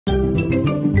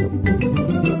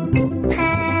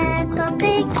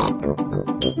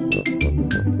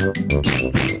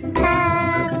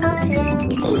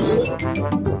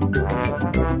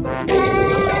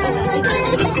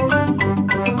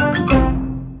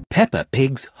Peppa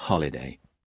Pig's holiday.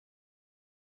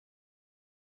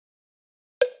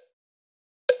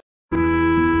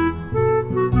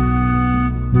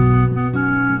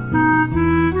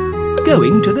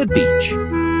 Going to the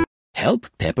beach. Help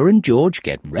Peppa and George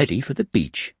get ready for the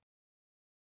beach.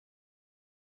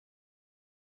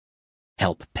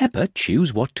 Help Peppa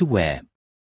choose what to wear.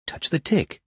 Touch the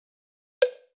tick.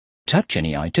 Touch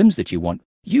any items that you want.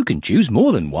 You can choose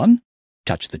more than one.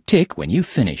 Touch the tick when you've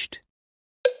finished.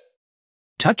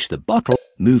 Touch the bottle.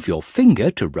 Move your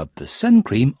finger to rub the sun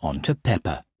cream onto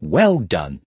Peppa. Well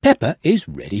done. Peppa is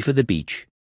ready for the beach.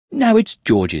 Now it's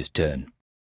George's turn.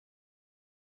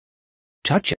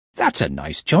 Touch it. That's a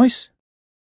nice choice.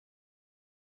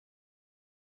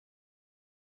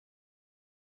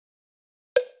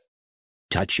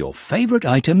 Touch your favourite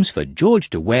items for George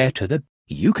to wear to the...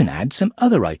 You can add some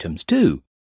other items too.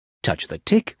 Touch the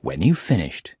tick when you've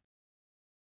finished.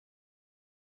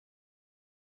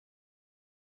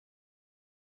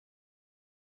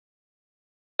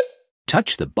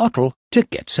 Touch the bottle to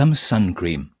get some sun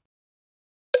cream.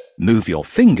 Move your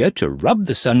finger to rub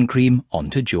the sun cream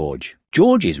onto George.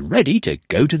 George is ready to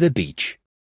go to the beach.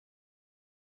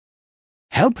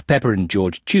 Help Peppa and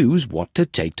George choose what to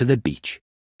take to the beach.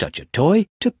 Touch a toy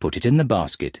to put it in the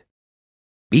basket.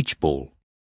 Beach ball,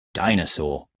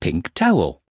 dinosaur, pink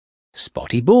towel,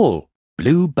 spotty ball,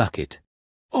 blue bucket,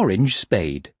 orange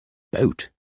spade, boat,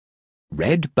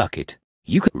 red bucket,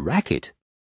 racket,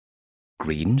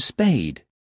 green spade,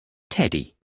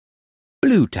 teddy,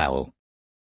 blue towel.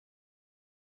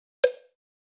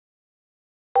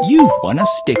 You've won a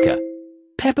sticker.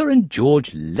 Peppa and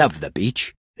George love the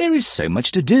beach. There is so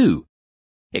much to do.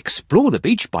 Explore the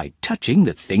beach by touching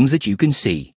the things that you can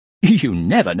see. You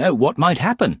never know what might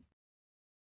happen.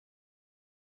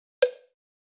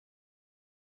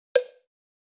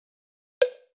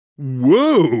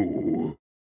 Whoa!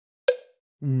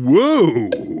 Whoa!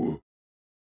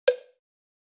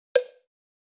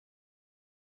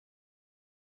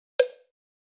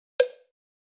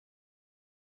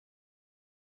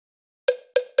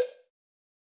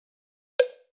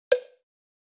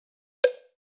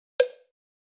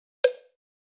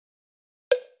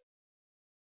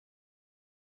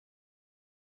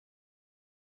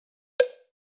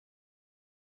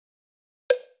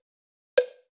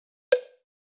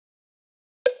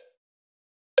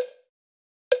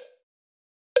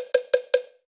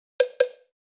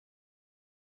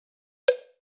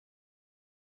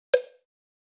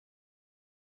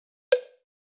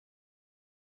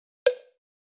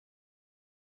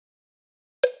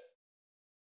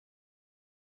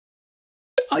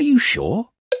 Are you sure?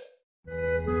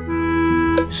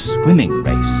 Swimming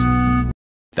race.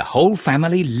 The whole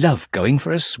family love going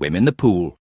for a swim in the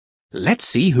pool. Let's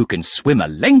see who can swim a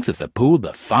length of the pool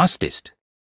the fastest.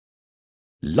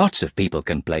 Lots of people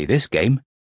can play this game.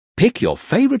 Pick your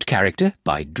favourite character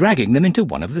by dragging them into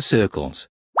one of the circles.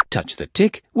 Touch the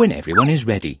tick when everyone is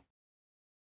ready.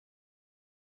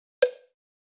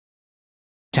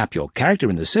 Tap your character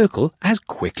in the circle as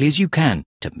quickly as you can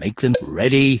to make them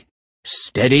ready,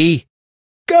 steady,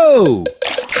 go!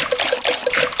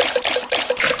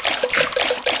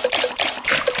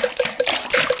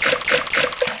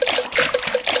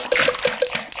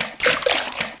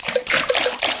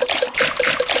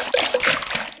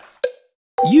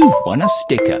 You've won a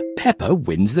sticker. Peppa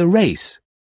wins the race.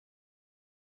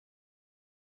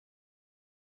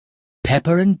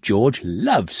 Peppa and George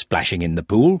love splashing in the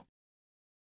pool.